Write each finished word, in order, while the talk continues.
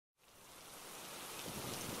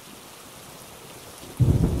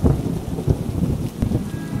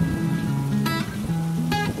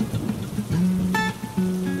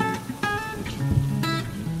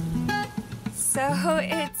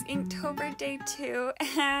Inktober day 2,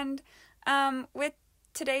 and with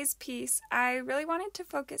today's piece, I really wanted to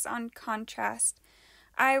focus on contrast.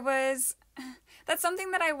 That's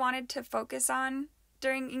something that I wanted to focus on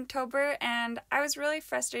during Inktober, and I was really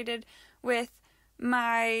frustrated with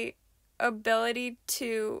my ability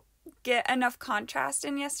to get enough contrast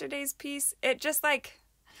in yesterday's piece. It just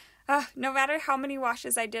no matter how many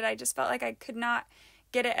washes I did, I just felt like I could not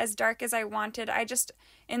get it as dark as I wanted. I just,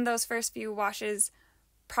 in those first few washes,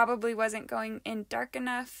 probably wasn't going in dark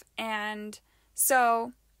enough, and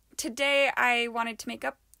so today I wanted to make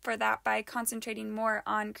up for that by concentrating more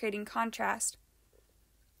on creating contrast.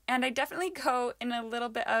 And I definitely go in a little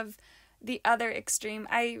bit of the other extreme.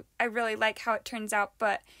 I really like how it turns out,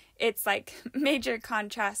 but it's like major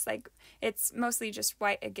contrast, like it's mostly just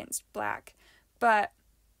white against black. But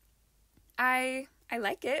I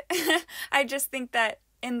like it. I just think that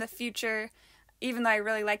in the future, even though I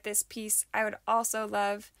really like this piece, I would also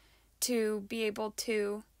love to be able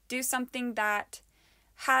to do something that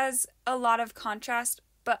has a lot of contrast,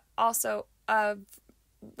 but also a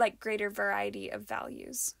greater variety of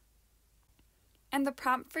values. And the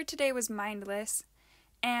prompt for today was mindless,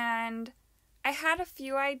 and I had a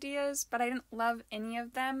few ideas, but I didn't love any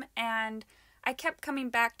of them, and I kept coming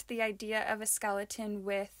back to the idea of a skeleton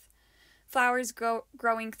with flowers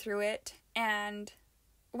growing through it, and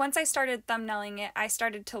once I started thumbnailing it, I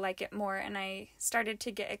started to like it more, and I started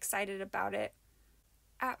to get excited about it.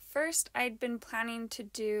 At first, I'd been planning to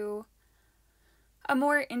do a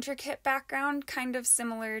more intricate background, kind of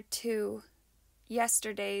similar to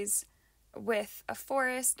yesterday's, with a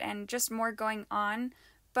forest and just more going on,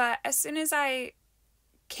 but as soon as I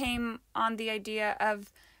came on the idea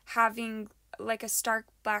of having like a stark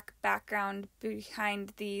black background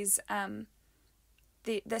behind these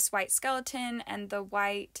this white skeleton and the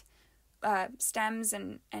white stems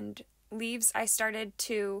and leaves, I started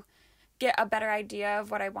to get a better idea of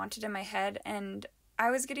what I wanted in my head, and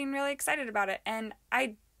I was getting really excited about it, and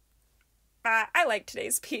I liked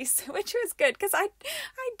today's piece, which was good, because I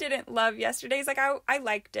didn't love yesterday's. I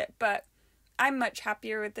liked it, but I'm much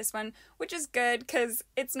happier with this one, which is good, because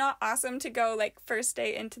it's not awesome to go first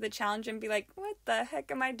day into the challenge and be like, what the heck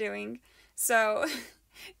am I doing? So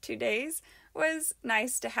 2 days was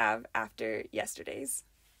nice to have after yesterday's.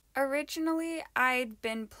 Originally, I'd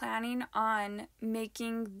been planning on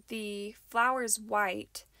making the flowers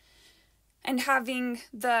white and having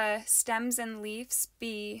the stems and leaves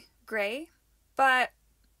be gray, but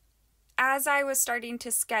as I was starting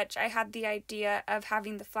to sketch, I had the idea of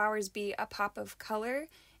having the flowers be a pop of color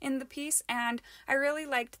in the piece, and I really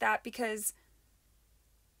liked that because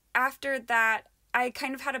after that, I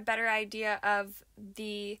kind of had a better idea of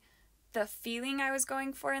the feeling I was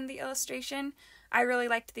going for in the illustration. I really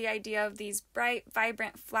liked the idea of these bright,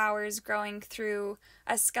 vibrant flowers growing through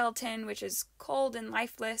a skeleton, which is cold and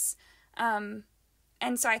lifeless, and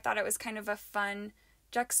so I thought it was kind of a fun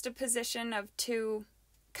juxtaposition of two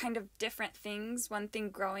kind of different things, one thing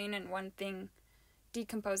growing and one thing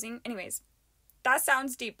decomposing. Anyways, that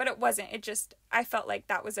sounds deep, but it wasn't. I felt like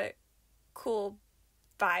that was a cool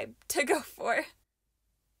vibe to go for.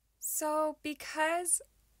 So because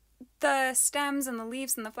the stems and the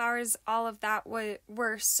leaves and the flowers, all of that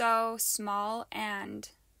were so small and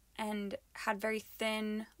had very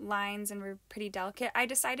thin lines and were pretty delicate, I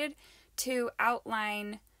decided to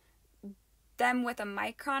outline them with a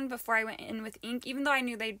micron before I went in with ink, even though I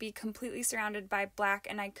knew they'd be completely surrounded by black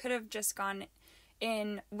and I could have just gone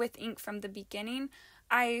in with ink from the beginning.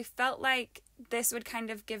 I felt like this would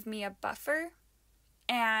kind of give me a buffer,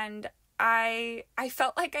 and I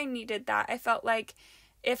felt like I needed that. I felt like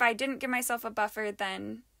if I didn't give myself a buffer,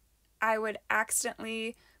 then I would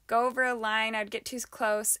accidentally go over a line, I'd get too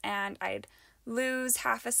close, and I'd lose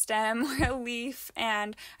half a stem or a leaf,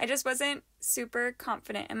 and I just wasn't super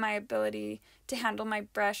confident in my ability to handle my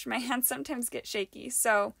brush. My hands sometimes get shaky,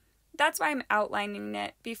 so that's why I'm outlining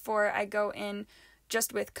it before I go in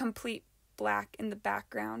just with complete black in the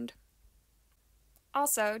background.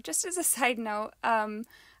 Also, just as a side note,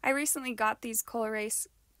 I recently got these Kohl Erase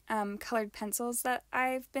colored pencils that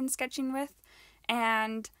I've been sketching with,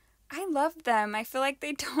 and I love them. I feel like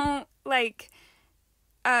they don't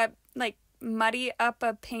muddy up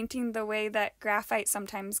a painting the way that graphite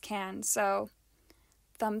sometimes can, so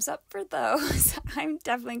thumbs up for those. I'm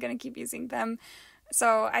definitely going to keep using them,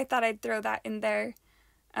 so I thought I'd throw that in there.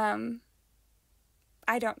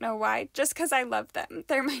 I don't know why, just because I love them.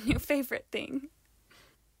 They're my new favorite thing.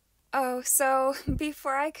 Oh, so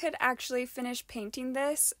before I could actually finish painting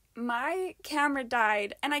this, my camera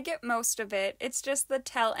died, and I get most of it. It's just the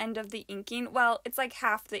tail end of the inking. Well, it's like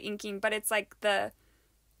half the inking, but it's like the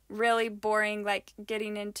really boring, like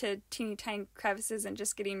getting into teeny tiny crevices and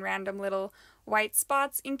just getting random little white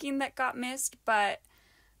spots inking that got missed, but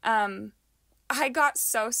I got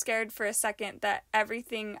so scared for a second that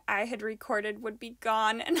everything I had recorded would be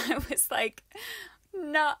gone, and I was like,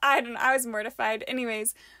 no, I was mortified.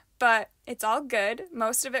 Anyways, but it's all good.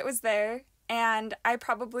 Most of it was there, and I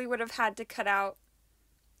probably would have had to cut out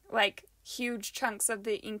like huge chunks of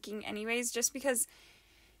the inking anyways, just because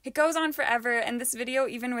it goes on forever, and this video,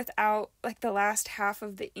 even without like the last half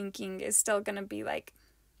of the inking, is still gonna be like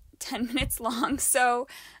 10 minutes long, so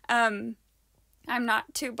I'm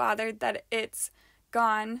not too bothered that it's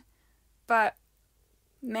gone. But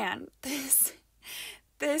man, this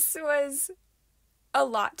was a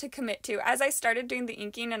lot to commit to. As I started doing the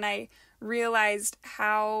inking and I realized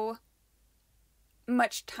how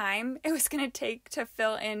much time it was going to take to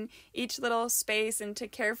fill in each little space and to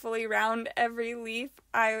carefully round every leaf,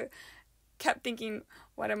 I kept thinking,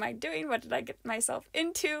 what am I doing? What did I get myself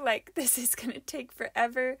into? Like, this is going to take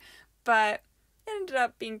forever. But it ended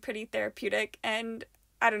up being pretty therapeutic, and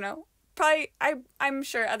I don't know, probably I'm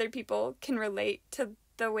sure other people can relate to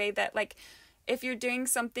the way that, like, if you're doing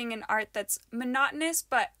something in art that's monotonous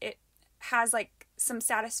but it has like some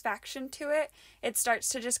satisfaction to it, it starts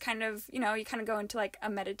to just kind of, you kind of go into like a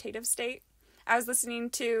meditative state. I was listening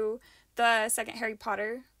to the second Harry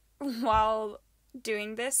Potter while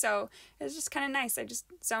doing this, so it was just kind of nice. I just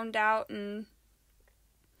zoned out and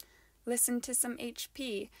listened to some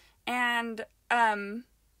HP, and I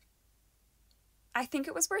think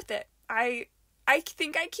it was worth it. I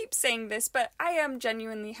think I keep saying this, but I am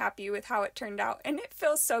genuinely happy with how it turned out, and it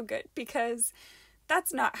feels so good because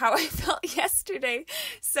that's not how I felt yesterday.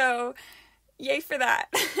 So, yay for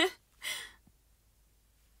that.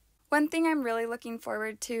 One thing I'm really looking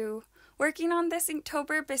forward to working on this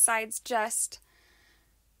Inktober, besides just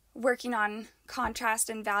working on contrast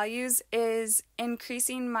and values, is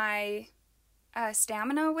increasing my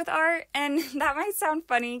stamina with art. And that might sound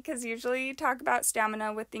funny because usually you talk about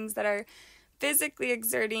stamina with things that are physically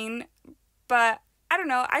exerting, but I don't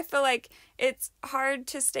know, I feel like it's hard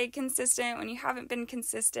to stay consistent when you haven't been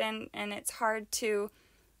consistent, and it's hard to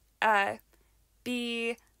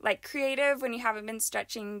be like creative when you haven't been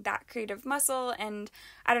stretching that creative muscle. And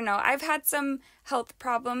I don't know, I've had some health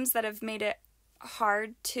problems that have made it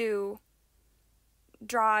hard to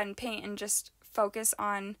draw and paint and just focus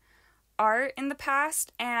on art in the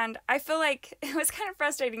past, and I feel like it was kind of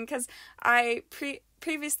frustrating because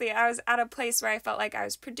previously I was at a place where I felt like I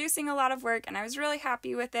was producing a lot of work and I was really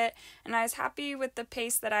happy with it, and I was happy with the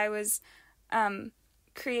pace that I was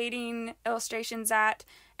creating illustrations at,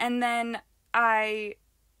 and then my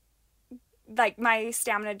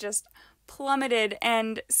stamina just plummeted.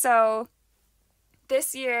 And so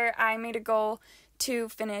this year I made a goal to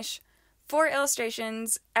finish 4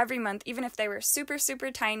 illustrations every month, even if they were super,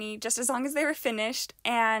 super tiny, just as long as they were finished,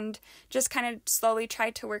 and just kind of slowly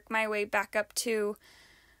try to work my way back up to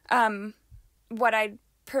what I'd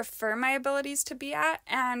prefer my abilities to be at.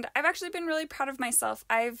 And I've actually been really proud of myself.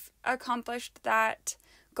 I've accomplished that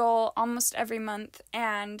goal almost every month,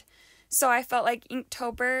 and so I felt like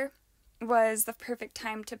Inktober was the perfect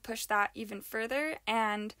time to push that even further.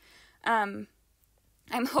 And I'm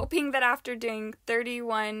hoping that after doing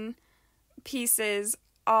 31 pieces,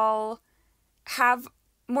 I'll have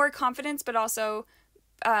more confidence, but also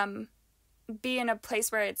be in a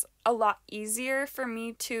place where it's a lot easier for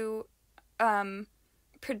me to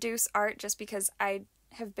produce art, just because I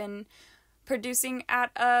have been producing at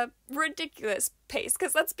a ridiculous pace,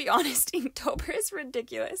 because let's be honest, Inktober is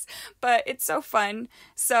ridiculous, but it's so fun.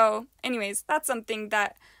 So anyways, that's something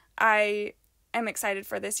that I am excited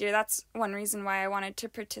for this year. That's one reason why I wanted to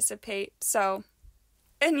participate. So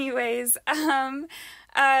anyways,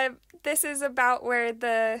 this is about where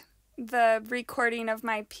the recording of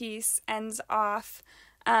my piece ends off,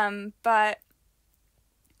 but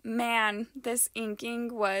man, this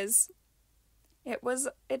inking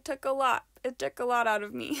it took a lot. It took a lot out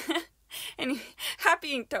of me. And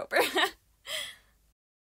happy Inktober.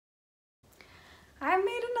 I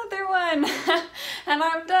made another one, and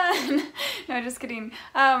I'm done. No, just kidding.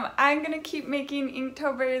 I'm gonna keep making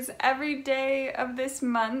Inktober's every day of this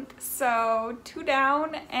month, so 2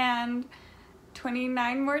 down and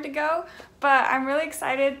 29 more to go, but I'm really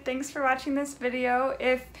excited. Thanks for watching this video.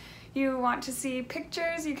 If you want to see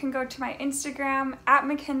pictures, you can go to my Instagram at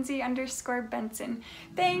Mackenzie_Benson.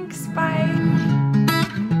 Thanks, bye!